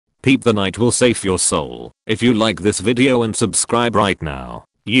Peep the night will save your soul. If you like this video and subscribe right now,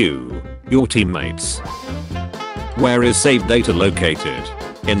 your teammates. Where is save data located?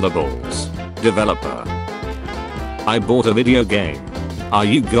 In the balls. Developer. I bought a video game. Are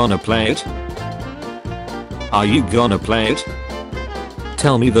you gonna play it? Are you gonna play it?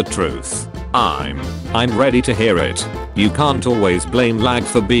 Tell me the truth. I'm ready to hear it. You can't always blame lag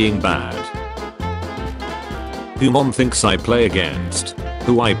for being bad. Who mom thinks I play against?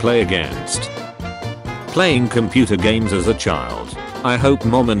 Who I play against? Playing computer games as a child. I hope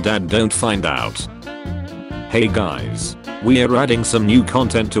mom and dad don't find out. Hey guys, we are adding some new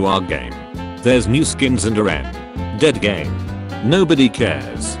content to our game. There's new skins and a dead game. Nobody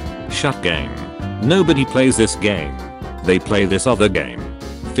cares. Shut game. Nobody plays this game. They play this other game.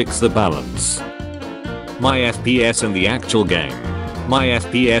 Fix the balance. My FPS in the actual game. My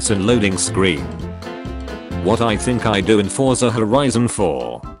FPS in loading screen. What I think I do in Forza Horizon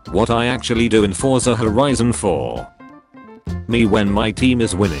 4. What I actually do in Forza Horizon 4. Me when my team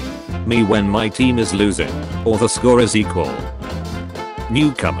is winning. Me when my team is losing. Or the score is equal.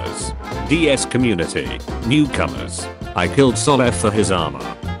 Newcomers. DS community. Newcomers. I killed Solef for his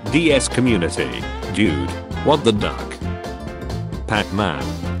armor. DS community. Dude. What the duck? Pac-Man.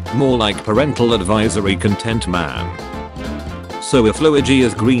 More like parental advisory content man. So if Luigi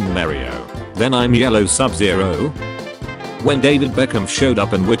is Green Mario, then I'm Yellow Sub-Zero? When David Beckham showed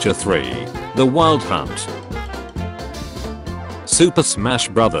up in Witcher 3, The Wild Hunt. Super Smash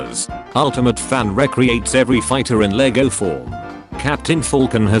Bros. Ultimate fan recreates every fighter in Lego form. Captain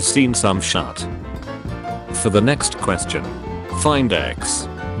Falcon has seen some shut. For the next question. Find X.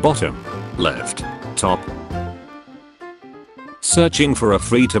 Bottom. Left. Top. Searching for a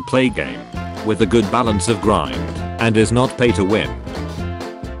free-to-play game with a good balance of grind and is not pay to win.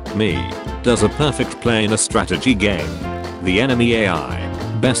 Me. Does a perfect play in a strategy game. The enemy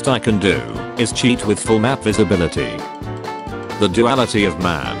AI. Best I can do is cheat with full map visibility. The duality of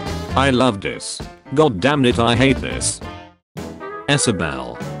man. I love this. God damn it, I hate this.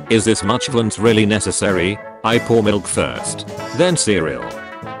 Isabel. Is this much violence really necessary? I pour milk first, then cereal.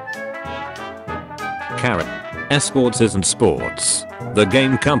 Karen. Esports isn't sports. The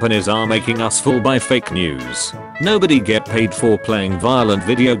game companies are making us fool by fake news. Nobody get paid for playing violent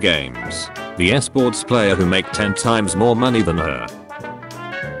video games. The esports player who make 10 times more money than her.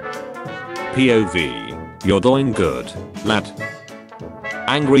 POV. You're doing good, lad.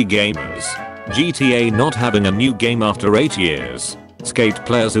 Angry gamers. GTA not having a new game after 8 years. Skate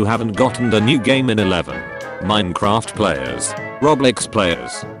players who haven't gotten a new game in 11. Minecraft players. Roblox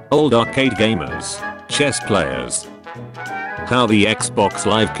players. Old arcade gamers. Chess players. How the Xbox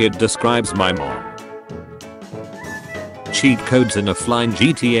Live Kid describes my mom. Cheat codes in a flying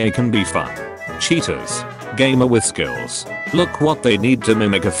GTA can be fun. Cheaters. Gamer with skills. Look what they need to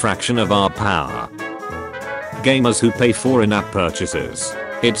mimic a fraction of our power. Gamers who pay for in-app purchases.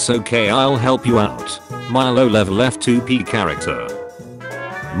 It's okay, I'll help you out. My low level F2P character.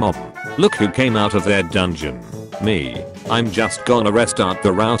 Mom. Look who came out of their dungeon. Me. I'm just gonna restart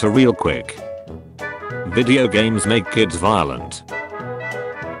the router real quick. Video games make kids violent.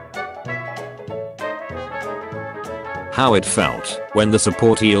 How it felt when the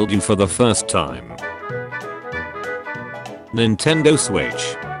support healed you for the first time. Nintendo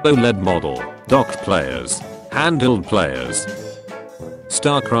Switch. OLED model. Docked players. Handheld players.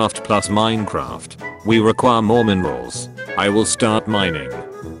 StarCraft plus Minecraft. We require more minerals. I will start mining.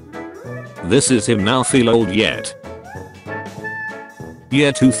 This is him now feel old yet.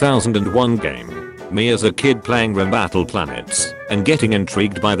 Year 2001 game. Me as a kid playing Rim Battle Planets and getting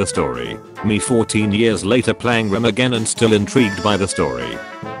intrigued by the story. Me 14 years later playing Rim again and still intrigued by the story.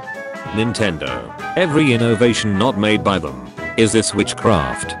 Nintendo. Every innovation not made by them. Is this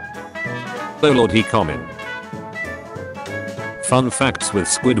witchcraft? Oh lord, he comment. Fun facts with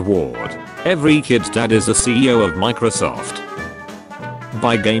Squidward. Every kid's dad is a CEO of Microsoft.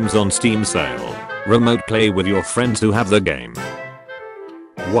 Buy games on Steam sale. Remote play with your friends who have the game.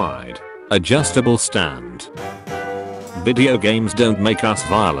 Wide. Adjustable stand. Video games don't make us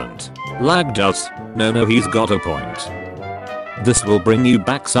violent. Lag does. No, he's got a point. This will bring you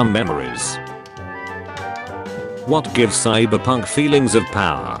back some memories. What gives Cyberpunk feelings of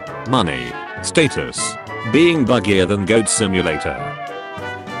power, money, status, being buggier than Goat Simulator?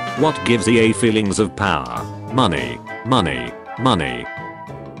 What gives EA feelings of power, money?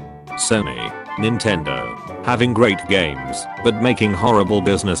 Sony, Nintendo. Having great games, but making horrible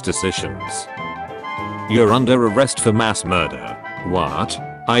business decisions. You're under arrest for mass murder. What?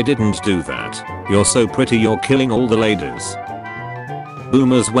 I didn't do that. You're so pretty you're killing all the ladies.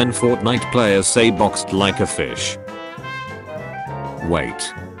 Boomers when Fortnite players say boxed like a fish.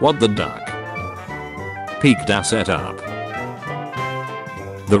 Wait. What the duck? Peaked asset up.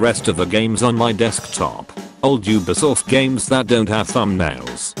 The rest of the games on my desktop. Old Ubisoft games that don't have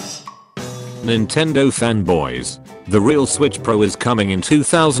thumbnails. Nintendo fanboys. The real Switch Pro is coming in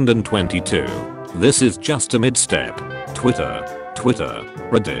 2022. This is just a mid-step. Twitter,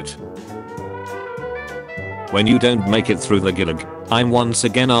 Reddit. When you don't make it through the gig, I'm once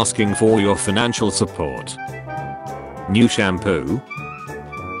again asking for your financial support. New shampoo?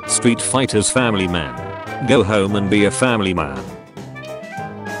 Street Fighter's Family Man. Go home and be a family man.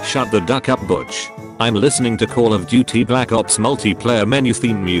 Shut the duck up, Butch. I'm listening to Call of Duty Black Ops multiplayer menu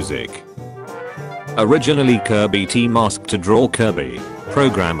theme music. Originally Kirby team asked to draw Kirby.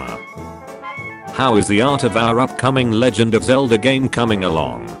 Programmer. How is the art of our upcoming Legend of Zelda game coming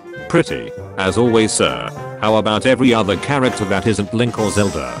along? Pretty. As always, sir. How about every other character that isn't Link or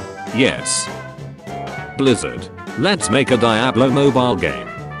Zelda? Yes. Blizzard. Let's make a Diablo mobile game.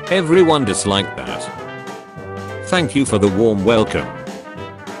 Everyone disliked that. Thank you for the warm welcome.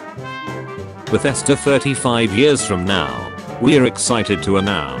 Bethesda 35 years from now. We're excited to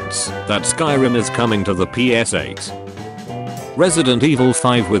announce that Skyrim is coming to the PS8. Resident Evil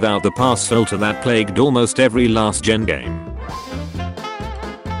 5 without the pass filter that plagued almost every last gen game.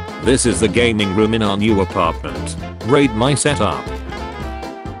 This is the gaming room in our new apartment. Rate my setup.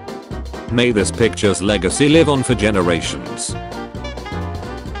 May this picture's legacy live on for generations.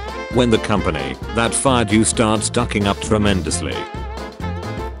 When the company that fired you starts ducking up tremendously.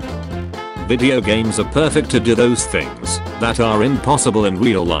 Video games are perfect to do those things that are impossible in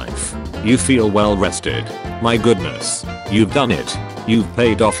real life. You feel well rested. My goodness. You've done it. You've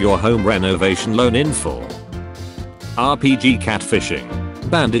paid off your home renovation loan in full. RPG catfishing.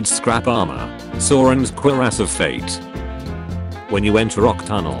 Bandaged scrap armor. Soren's cuirass of fate. When you enter Rock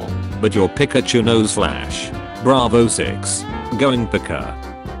Tunnel, but your Pikachu knows Flash. Bravo 6. Going Pika.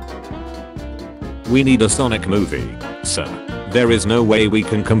 We need a Sonic movie, sir. There is no way we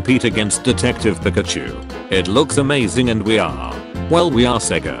can compete against Detective Pikachu. It looks amazing and we are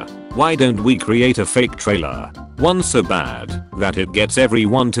Sega. Why don't we create a fake trailer? One so bad that it gets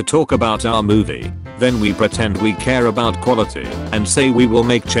everyone to talk about our movie. Then we pretend we care about quality and say we will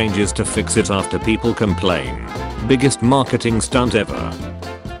make changes to fix it after people complain. Biggest marketing stunt ever.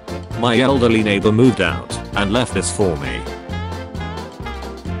 My elderly neighbor moved out and left this for me.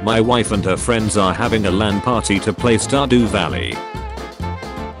 My wife and her friends are having a LAN party to play Stardew Valley.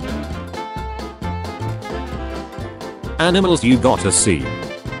 Animals you gotta see.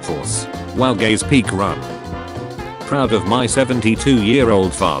 Force. While gays peak run. Proud of my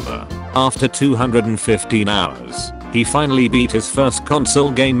 72-year-old father. After 215 hours, he finally beat his first console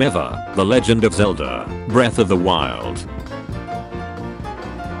game ever, The Legend of Zelda, Breath of the Wild.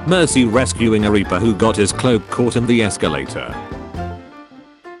 Mercy rescuing a Reaper who got his cloak caught in the escalator.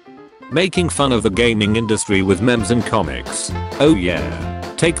 Making fun of the gaming industry with memes and comics. Oh yeah.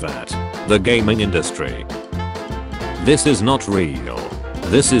 Take that. The gaming industry. This is not real.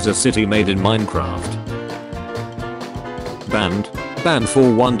 This is a city made in Minecraft. Banned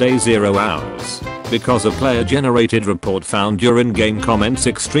for 1 day 0 hours. Because a player generated report found your in-game comments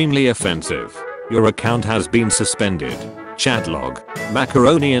extremely offensive. Your account has been suspended. Chat log.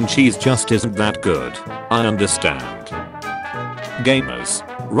 Macaroni and cheese just isn't that good. I understand. Gamers.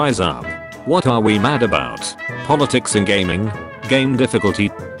 Rise up. What are we mad about? Politics in gaming? Game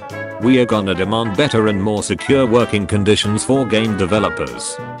difficulty? We are gonna demand better and more secure working conditions for game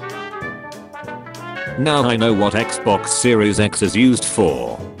developers. Now I know what Xbox Series X is used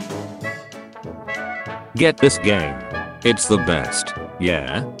for. Get this game. It's the best.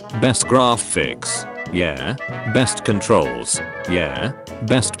 Yeah. Best graphics. Yeah. Best controls. Yeah.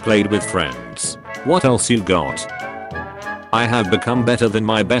 Best played with friends. What else you got? I have become better than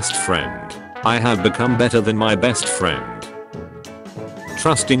my best friend. I have become better than my best friend.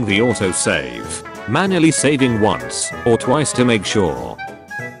 Trusting the autosave. Manually saving once or twice to make sure.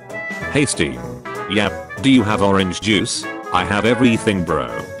 Hey Steam. Yep, do you have orange juice? I have everything bro.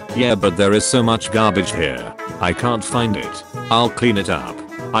 Yeah, but there is so much garbage here. I can't find it. I'll clean it up.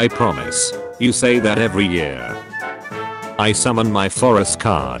 I promise. You say that every year. I summon my forest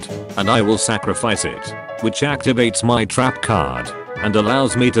card, and I will sacrifice it, which activates my trap card, and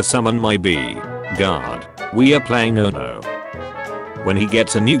allows me to summon my bee guard. We are playing Ono. When he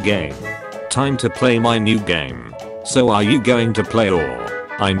gets a new game. Time to play my new game. So are you going to play or?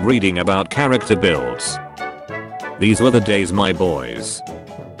 I'm reading about character builds. These were the days, my boys.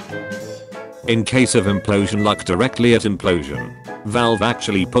 In case of implosion, look directly at implosion. Valve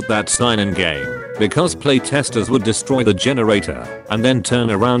actually put that sign in game because playtesters would destroy the generator and then turn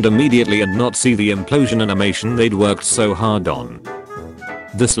around immediately and not see the implosion animation they'd worked so hard on.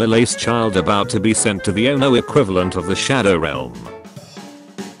 This Lilith's child about to be sent to the Ono equivalent of the Shadow Realm.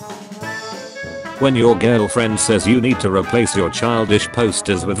 When your girlfriend says you need to replace your childish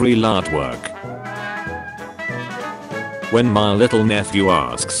posters with real artwork. When my little nephew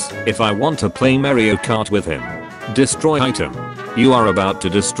asks if I want to play Mario Kart with him. Destroy item. You are about to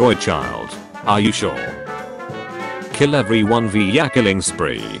destroy child. Are you sure? Kill everyone via killing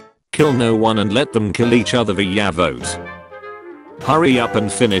spree. Kill no one and let them kill each other via vote. Hurry up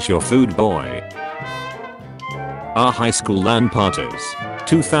and finish your food, boy. Our high school LAN parties.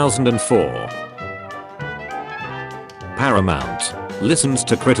 2004. Paramount listens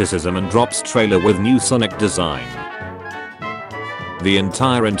to criticism and drops trailer with new Sonic design. The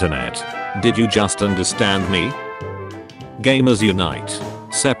entire internet. Did you just understand me? Gamers unite.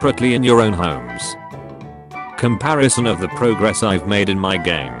 Separately in your own homes. Comparison of the progress I've made in my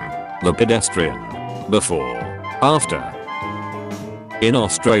game. The pedestrian. Before. After. In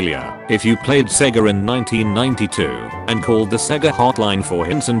Australia, if you played Sega in 1992 and called the Sega hotline for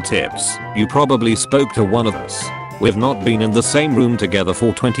hints and tips, you probably spoke to one of us. We've not been in the same room together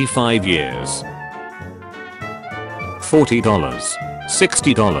for 25 years. $40.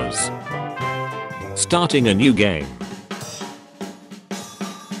 $60. Starting a new game.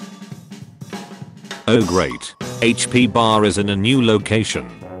 Oh great, HP bar is in a new location.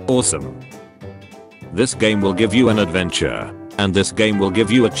 Awesome. This game will give you an adventure. And this game will give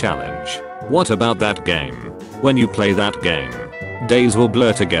you a challenge. What about that game? When you play that game, days will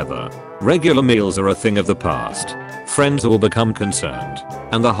blur together. Regular meals are a thing of the past. Friends will become concerned.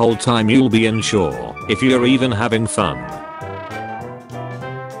 And the whole time you'll be unsure if you're even having fun.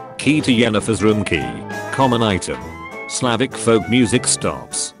 Key to Yennefer's room key. Common item. Slavic folk music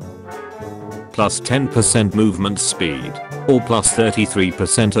stops. Plus 10% movement speed. Or plus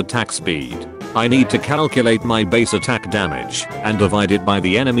 33% attack speed. I need to calculate my base attack damage and divide it by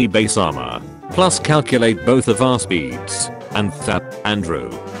the enemy base armor. Plus calculate both of our speeds. And Andrew.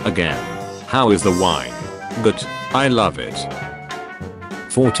 Again. How is the wine? Good. I love it.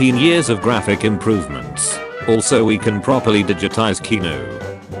 14 years of graphic improvements. Also we can properly digitize Kinu.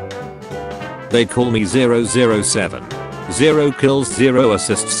 They call me 007. 0 kills 0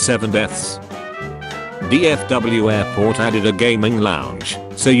 assists 7 deaths. DFW Airport added a gaming lounge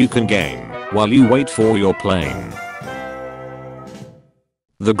so you can game while you wait for your plane.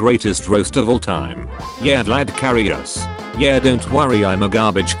 The greatest roast of all time. Yeah Vlad, carry us. Yeah, don't worry, I'm a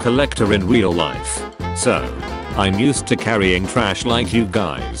garbage collector in real life. So, I'm used to carrying trash like you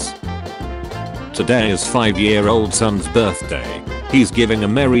guys. Today is 5-year-old son's birthday. He's giving a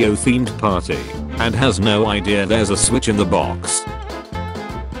Mario themed party and has no idea there's a Switch in the box.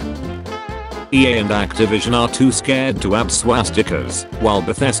 EA and Activision are too scared to add swastikas, while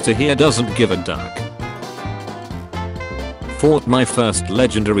Bethesda here doesn't give a duck. Fought my first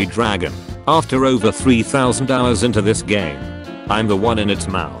legendary dragon after over 3,000 hours into this game. I'm the one in its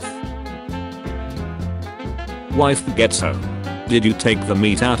mouth. Wife gets home. Did you take the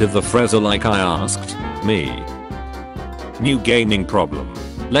meat out of the freezer like I asked? Me. New gaming problem.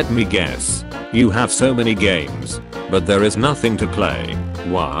 Let me guess. You have so many games, but there is nothing to play.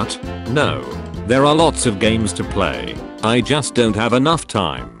 What? No. There are lots of games to play. I just don't have enough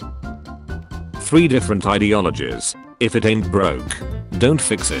time. 3 different ideologies. If it ain't broke, don't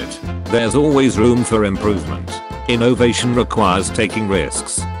fix it. There's always room for improvement. Innovation requires taking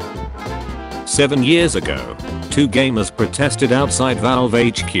risks. 7 years ago, 2 gamers protested outside Valve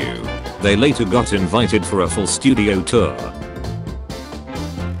HQ. They later got invited for a full studio tour.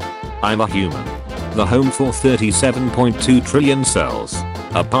 I'm a human. The home for 37.2 trillion cells.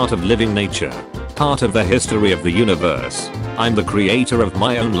 A part of living nature. Part of the history of the universe. I'm the creator of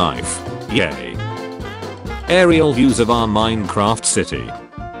my own life. Yay. Aerial views of our Minecraft city.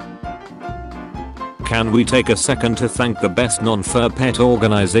 Can we take a second to thank the best non-fur pet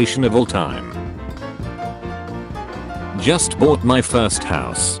organization of all time? Just bought my first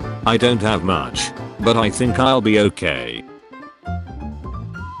house. I don't have much, but I think I'll be okay.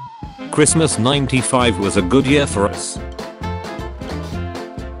 Christmas '95 was a good year for us.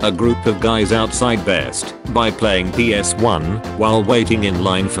 A group of guys outside Best Buy playing PS1 while waiting in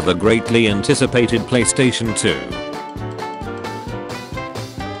line for the greatly anticipated PlayStation 2.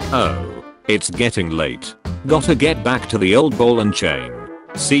 Oh, it's getting late. Gotta get back to the old ball and chain.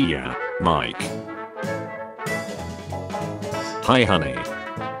 See ya, Mike. Hi honey.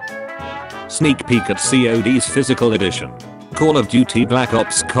 Sneak peek at COD's physical edition. Call of Duty Black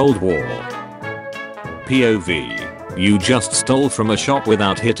Ops Cold War. POV. You just stole from a shop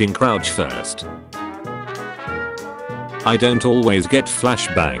without hitting crouch first. I don't always get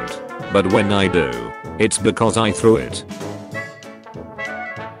flashbanged, but when I do, it's because I threw it.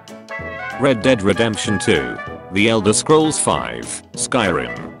 Red Dead Redemption 2, The Elder Scrolls V,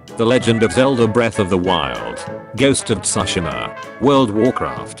 Skyrim, The Legend of Zelda Breath of the Wild, Ghost of Tsushima, World of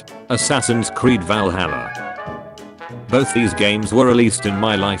Warcraft, Assassin's Creed Valhalla. Both these games were released in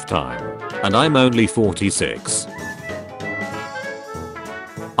my lifetime, and I'm only 46.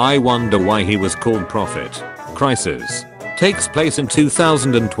 I wonder why he was called Prophet. Crisis takes place in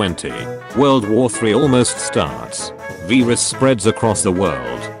 2020. World War III almost starts. Virus spreads across the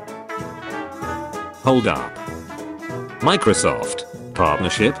world. Hold up. Microsoft.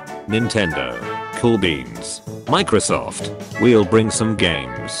 Partnership. Nintendo. Cool beans. Microsoft. We'll bring some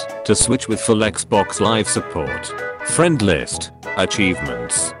games to Switch with full Xbox Live support. Friend list.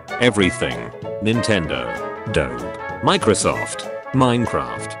 Achievements. Everything. Nintendo. Dope. Microsoft.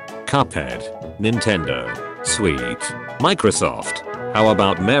 Minecraft. Cuphead. Nintendo. Sweet. Microsoft. How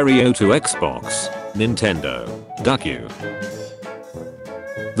about Mario to Xbox? Nintendo. Duck you.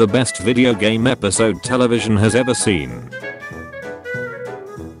 The best video game episode television has ever seen.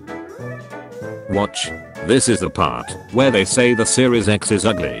 Watch. This is the part where they say the Series X is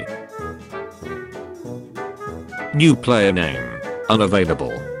ugly. New player name.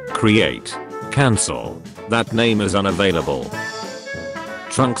 Unavailable. Create. Cancel. That name is unavailable.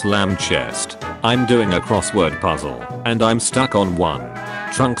 Trunks lamb chest. I'm doing a crossword puzzle and I'm stuck on one.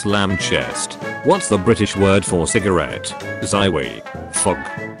 Trunks lamb chest. What's the British word for cigarette? Zywi. Fog.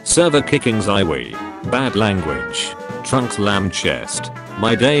 Server kicking Zywi. Bad language. Trunks lamb chest.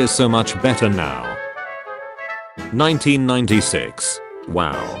 My day is so much better now. 1996.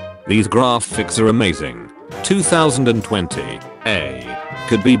 Wow. These graphics are amazing. 2020.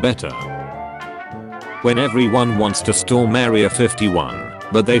 Could be better. When everyone wants to storm Area 51,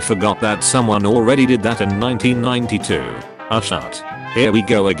 but they forgot that someone already did that in 1992. Shut. Here we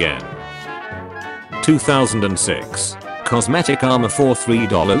go again. 2006. Cosmetic armor for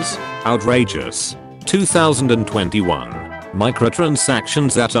 $3? Outrageous. 2021.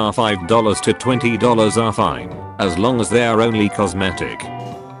 Microtransactions that are $5 to $20 are fine, as long as they are only cosmetic.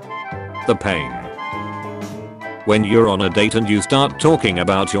 The pain. When you're on a date and you start talking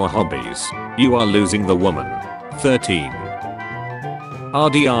about your hobbies, you are losing the woman. 13.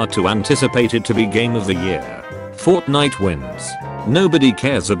 RDR2 anticipated to be Game of the Year. Fortnite wins. Nobody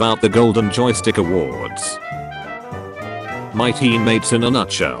cares about the Golden Joystick Awards. My teammates in a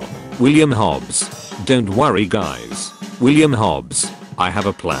nutshell. William Hobbs. Don't worry guys. William Hobbs. I have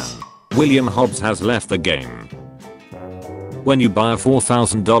a plan. William Hobbs has left the game. When you buy a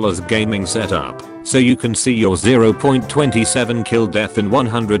 $4,000 gaming setup, so you can see your 0.27 kill death in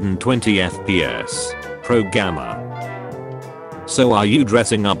 120 FPS. Pro Gamma. So are you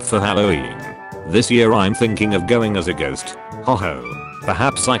dressing up for Halloween? This year I'm thinking of going as a ghost. Ho ho.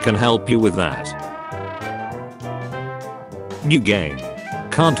 Perhaps I can help you with that. New game.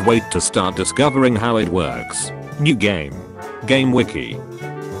 Can't wait to start discovering how it works. New game. Game Wiki.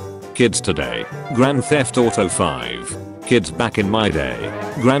 Kids today. Grand Theft Auto 5. Kids back in my day.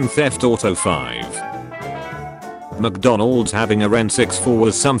 Grand Theft Auto 5. McDonald's having a N64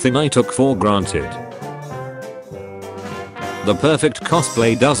 was something I took for granted. The perfect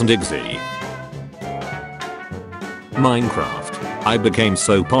cosplay doesn't exist. Minecraft. I became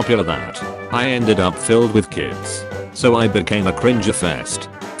so popular that I ended up filled with kids. So I became a cringe fest.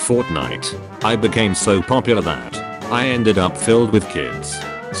 Fortnite. I became so popular that I ended up filled with kids.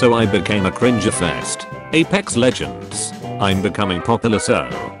 So I became a cringe fest. Apex Legends. I'm becoming popular so.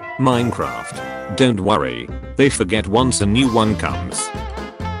 Minecraft. Don't worry. They forget once a new one comes.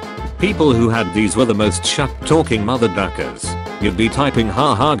 People who had these were the most shut-talking mother duckers. You'd be typing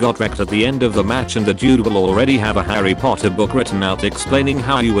haha got wrecked at the end of the match and the dude will already have a Harry Potter book written out explaining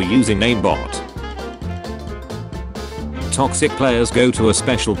how you were using aimbot. Toxic players go to a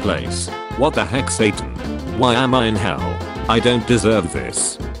special place. What the heck Satan? Why am I in hell? I don't deserve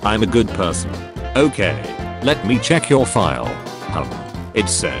this. I'm a good person. Okay. Let me check your file. It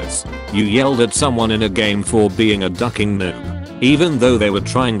says, you yelled at someone in a game for being a ducking noob, even though they were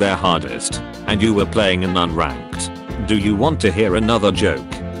trying their hardest, and you were playing in unranked. Do you want to hear another joke?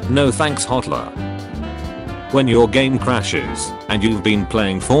 No thanks Hotler. When your game crashes, and you've been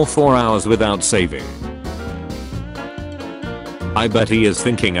playing for 4 hours without saving. I bet he is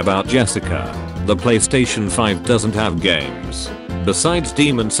thinking about Jessica. The PlayStation 5 doesn't have games. Besides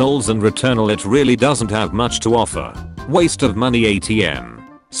Demon's Souls and Returnal it really doesn't have much to offer. Waste of money ATM.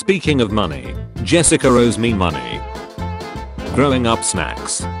 Speaking of money, Jessica owes me money. Growing up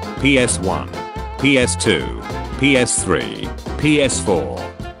snacks. PS1. PS2. PS3.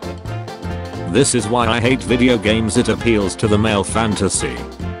 PS4. This is why I hate video games, it appeals to the male fantasy.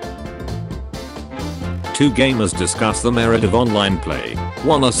 Two gamers discuss the merit of online play.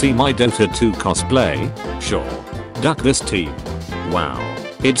 Wanna see my Dota 2 cosplay? Sure. Duck this team. Wow.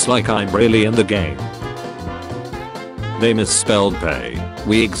 It's like I'm really in the game. They misspelled pay.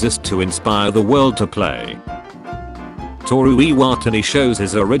 We exist to inspire the world to play. Toru Iwatani shows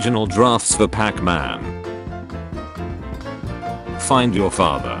his original drafts for Pac-Man. Find your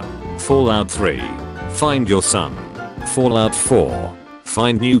father. Fallout 3. Find your son. Fallout 4.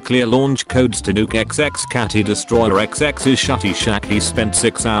 Find nuclear launch codes to nuke XX Catty Destroyer XX's shutty shack he spent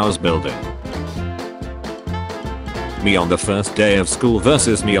 6 hours building. Me on the first day of school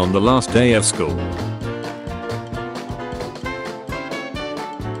versus me on the last day of school.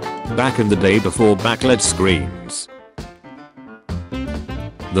 Back in the day before backlit screens.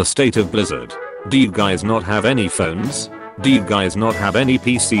 The state of Blizzard. Do you guys not have any phones? Do you guys not have any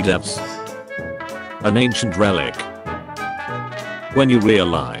PC devs? An ancient relic. When you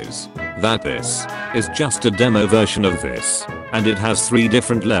realize that this is just a demo version of this, and it has 3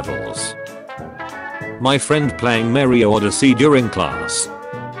 different levels. My friend playing Mario Odyssey during class.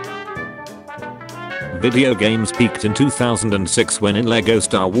 Video games peaked in 2006 when in LEGO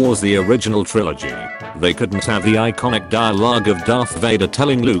Star Wars the original trilogy, they couldn't have the iconic dialogue of Darth Vader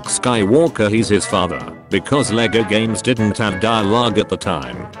telling Luke Skywalker he's his father, because LEGO games didn't have dialogue at the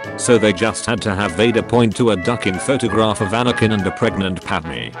time. So they just had to have Vader point to a duck in photograph of Anakin and a pregnant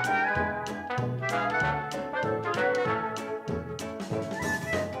Padme.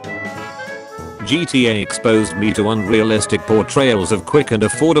 GTA exposed me to unrealistic portrayals of quick and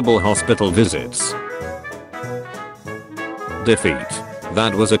affordable hospital visits. Defeat.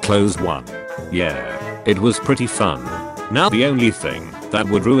 That was a close one. Yeah, it was pretty fun. Now the only thing that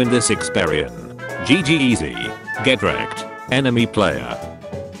would ruin this experience. GG easy. Get wrecked. Enemy player.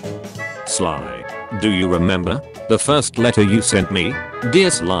 Sly. Do you remember the first letter you sent me? Dear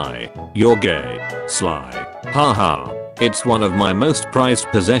Sly, you're gay. Sly. Haha. It's one of my most prized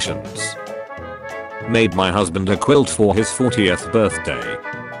possessions. Made my husband a quilt for his 40th birthday.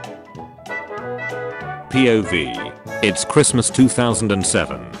 POV. It's Christmas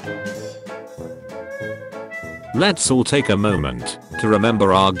 2007. Let's all take a moment to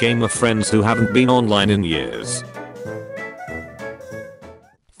remember our gamer friends who haven't been online in years.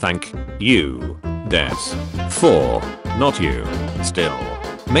 Thank you, Des, for not you still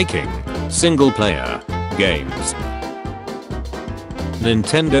making single player games.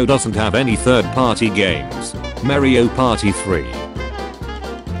 Nintendo doesn't have any third-party games. Mario Party 3.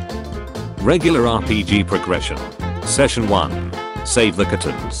 Regular RPG progression. Session 1. Save the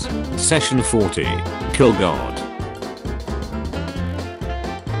kittens. Session 40. Kill God.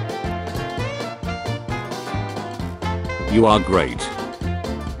 You are great.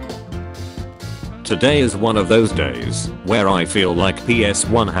 Today is one of those days where I feel like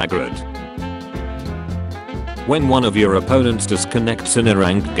PS1 Hagrid. When one of your opponents disconnects in a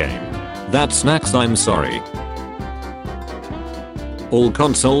ranked game. That snacks, I'm sorry. All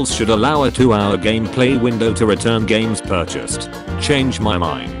consoles should allow a 2-hour gameplay window to return games purchased. Change my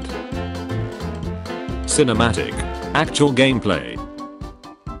mind. Cinematic. Actual gameplay.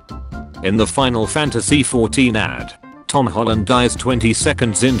 In the Final Fantasy XIV ad, Tom Holland dies 20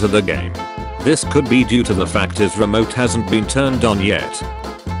 seconds into the game. This could be due to the fact his remote hasn't been turned on yet.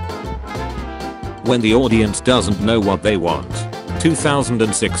 When the audience doesn't know what they want.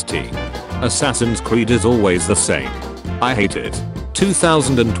 2016. Assassin's Creed is always the same. I hate it.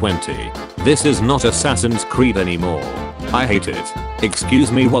 2020. This is not Assassin's Creed anymore. I hate it.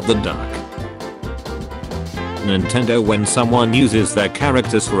 Excuse me, what the duck? Nintendo when someone uses their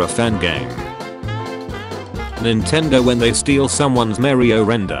characters for a fan game. Nintendo when they steal someone's Mario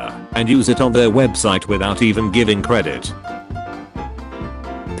render and use it on their website without even giving credit.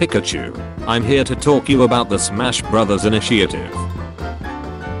 Pikachu. I'm here to talk you about the Smash Brothers initiative.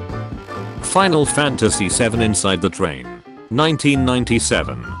 Final Fantasy VII Inside the Train.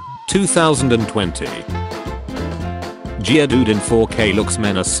 1997. 2020. Geodude in 4K looks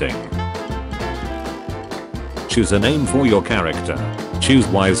menacing. Choose a name for your character. Choose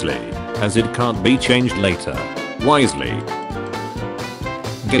wisely, as it can't be changed later. Wisely.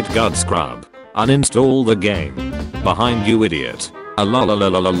 Git God Scrub. Uninstall the game. Behind you, idiot.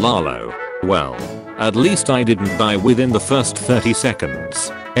 Alalalalalo. Well, at least I didn't die within the first 30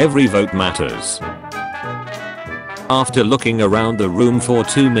 seconds. Every vote matters. After looking around the room for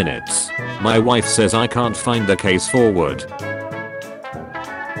 2 minutes, my wife says I can't find the case forward.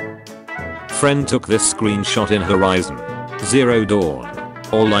 Friend took this screenshot in Horizon Zero Dawn.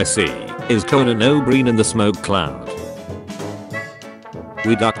 All I see is Conan O'Brien in the smoke cloud.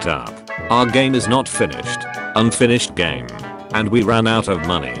 We ducked up. Our game is not finished. Unfinished game. And we ran out of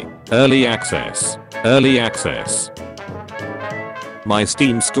money. Early access. Early access. My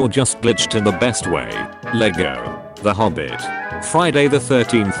Steam store just glitched in the best way. Lego The Hobbit. Friday the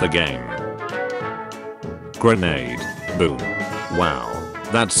 13th the game. Grenade. Boom. Wow.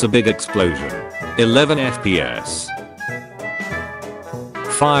 That's a big explosion. 11 FPS.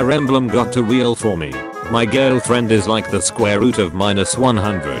 Fire Emblem got too real for me. My girlfriend is like the square root of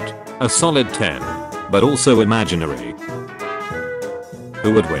 -100. A solid 10. But also imaginary.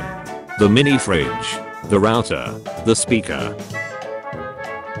 Who would win? The mini fridge, the router, the speaker.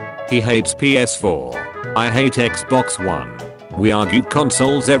 He hates PS4. I hate Xbox One. We argued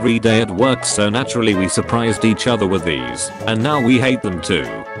consoles every day at work, so naturally we surprised each other with these, and now we hate them too.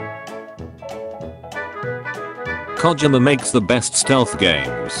 Kojima makes the best stealth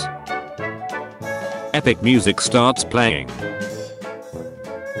games. Epic music starts playing.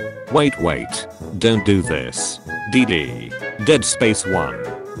 Wait, don't do this. DD. Dead Space 1.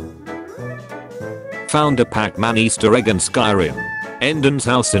 Found a Pac-Man Easter egg in Skyrim. Enden's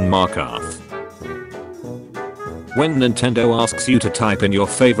house in Markarth. When Nintendo asks you to type in your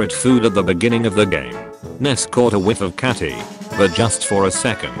favorite food at the beginning of the game, Ness caught a whiff of catty, but just for a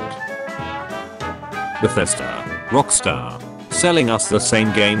second. Bethesda. Rockstar. Selling us the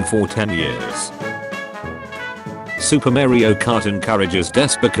same game for 10 years. Super Mario Kart encourages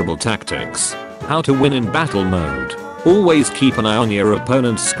despicable tactics. How to win in battle mode. Always keep an eye on your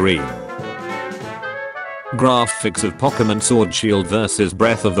opponent's screen. Graphics of Pokémon Sword Shield vs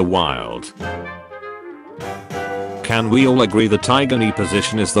Breath of the Wild. Can we all agree the tiger knee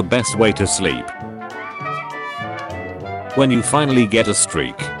position is the best way to sleep? When you finally get a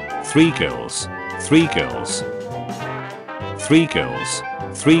streak. 3 kills. 3 kills. 3 kills.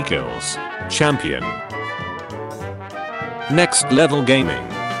 3 kills. Champion. Next level gaming.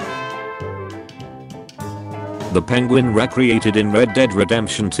 The penguin recreated in Red Dead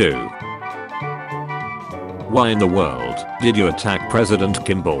Redemption 2. Why in the world did you attack President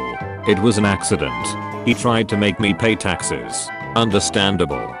Kimball? It was an accident. He tried to make me pay taxes.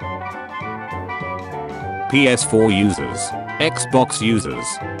 Understandable. PS4 users. Xbox users.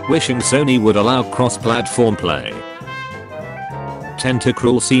 Wishing Sony would allow cross-platform play.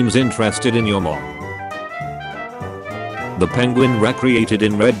 Tentacruel seems interested in your mom. The penguin recreated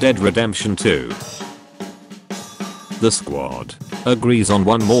in Red Dead Redemption 2. The squad agrees on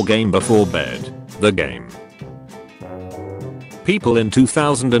one more game before bed. The game. People in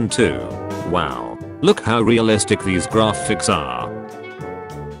 2002. Wow. Look how realistic these graphics are.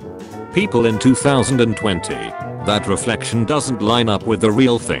 People in 2020. That reflection doesn't line up with the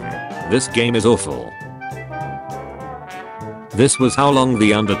real thing. This game is awful. This was how long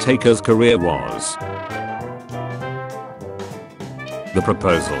The Undertaker's career was. The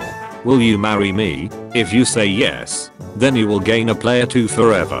proposal. Will you marry me? If you say yes, then you will gain a player 2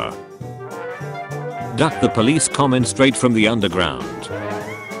 forever. Duck the police comment straight from the underground.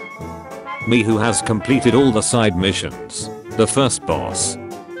 Me who has completed all the side missions. The first boss.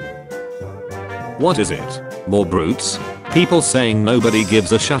 What is it? More brutes? People saying nobody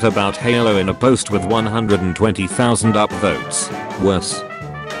gives a shit about Halo in a post with 120,000 upvotes. Worse.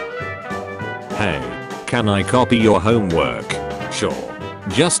 Hey, can I copy your homework? Sure.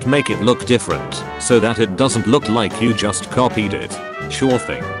 Just make it look different so that it doesn't look like you just copied it. Sure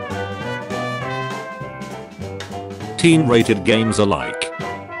thing. Teen rated games alike.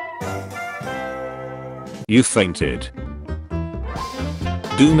 You fainted.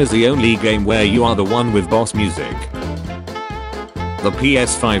 Doom is the only game where you are the one with boss music. The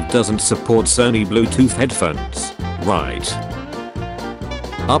PS5 doesn't support Sony Bluetooth headphones. Right.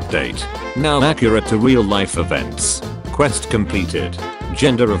 Update. Now accurate to real life events. Quest completed.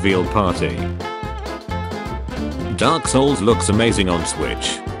 Gender reveal party. Dark Souls looks amazing on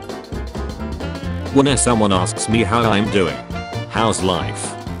Switch. When someone asks me how I'm doing. How's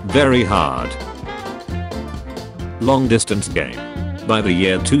life? Very hard. Long distance game. By the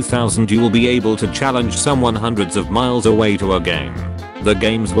year 2000 you will be able to challenge someone hundreds of miles away to a game. The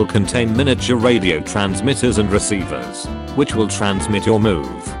games will contain miniature radio transmitters and receivers, which will transmit your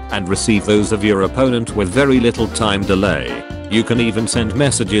move and receive those of your opponent with very little time delay. You can even send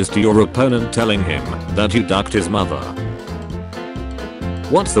messages to your opponent telling him that you ducked his mother.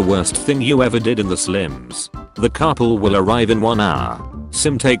 What's the worst thing you ever did in the Slims? The couple will arrive in 1 hour.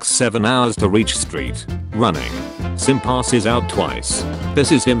 Sim takes 7 hours to reach street. Running. Sim passes out twice.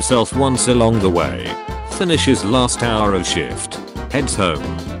 Pisses himself once along the way. Finishes last hour of shift. Heads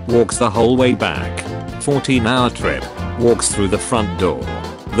home. Walks the whole way back. 14-hour trip. Walks through the front door.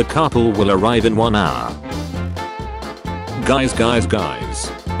 The couple will arrive in 1 hour. Guys.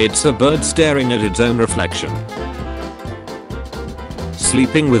 It's a bird staring at its own reflection.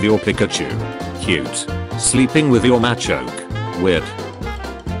 Sleeping with your Pikachu. Cute. Sleeping with your machoke. Weird.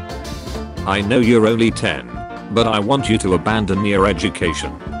 I know you're only 10, but I want you to abandon your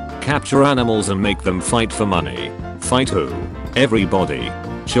education. Capture animals and make them fight for money. Fight who? Everybody.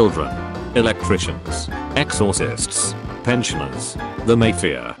 Children. Electricians. Exorcists. Pensioners. The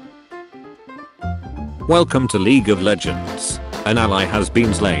Mafia. Welcome to League of Legends. An ally has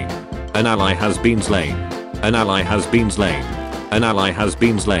been slain. An ally has been slain. An ally has been slain. An ally has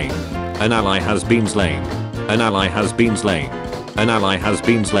been slain. An ally has been slain. An ally has been slain. An ally has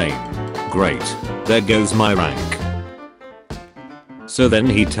been slain. Great. There goes my rank. So then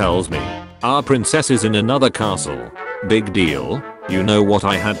he tells me, our princess is in another castle. Big deal. You know what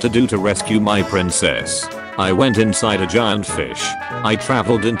I had to do to rescue my princess? I went inside a giant fish. I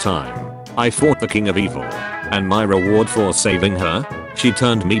traveled in time. I fought the king of evil. And my reward for saving her? She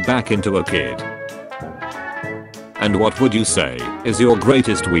turned me back into a kid. And what would you say is your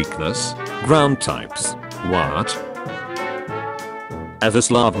greatest weakness? Ground types. What?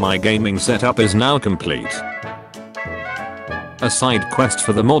 Evislav, my gaming setup is now complete. A side quest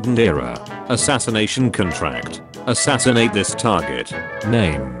for the modern era. Assassination contract. Assassinate this target.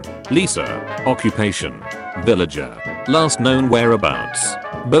 Name. Lisa. Occupation. Villager. Last known whereabouts.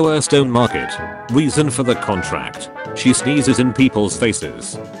 Bowerstone Market. Reason for the contract. She sneezes in people's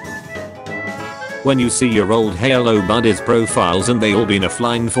faces. When you see your old Halo buddies profiles and they all been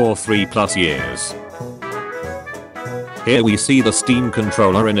offline for 3+ years. Here we see the Steam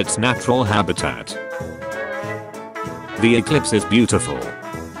controller in its natural habitat. The eclipse is beautiful.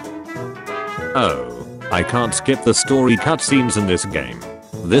 Oh, I can't skip the story cutscenes in this game.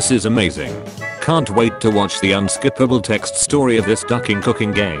 This is amazing. Can't wait to watch the unskippable text story of this ducking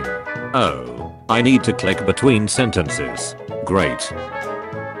cooking game. Oh, I need to click between sentences. Great.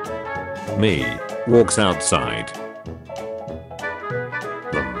 Me. Walks outside.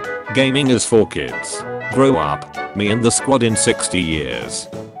 Gaming is for kids. Grow up. Me and the squad in 60 years.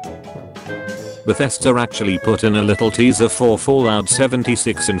 Bethesda actually put in a little teaser for Fallout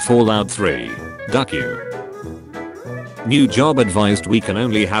 76 and Fallout 3. Duck you. New job advised, we can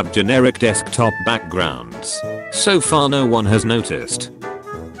only have generic desktop backgrounds. So far no one has noticed.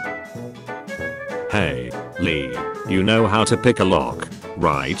 Hey, Lee, you know how to pick a lock,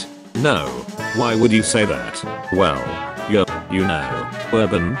 right? No. Why would you say that? Well, you know,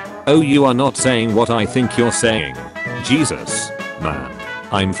 urban. Oh, you are not saying what I think you're saying. Jesus, man.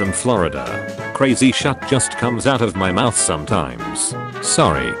 I'm from Florida. Crazy shit just comes out of my mouth sometimes.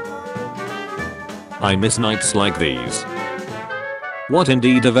 Sorry. I miss nights like these. What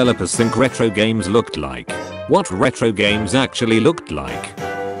indie developers think retro games looked like? What retro games actually looked like?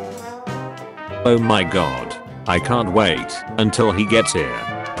 Oh my god. I can't wait until he gets here.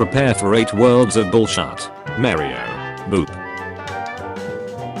 Prepare for 8 worlds of bullshit. Mario. Boop.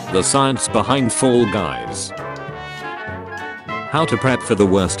 The science behind Fall Guys. How to prep for the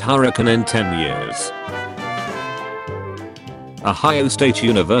worst hurricane in 10 years. Ohio State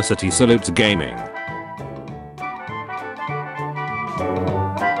University salutes gaming.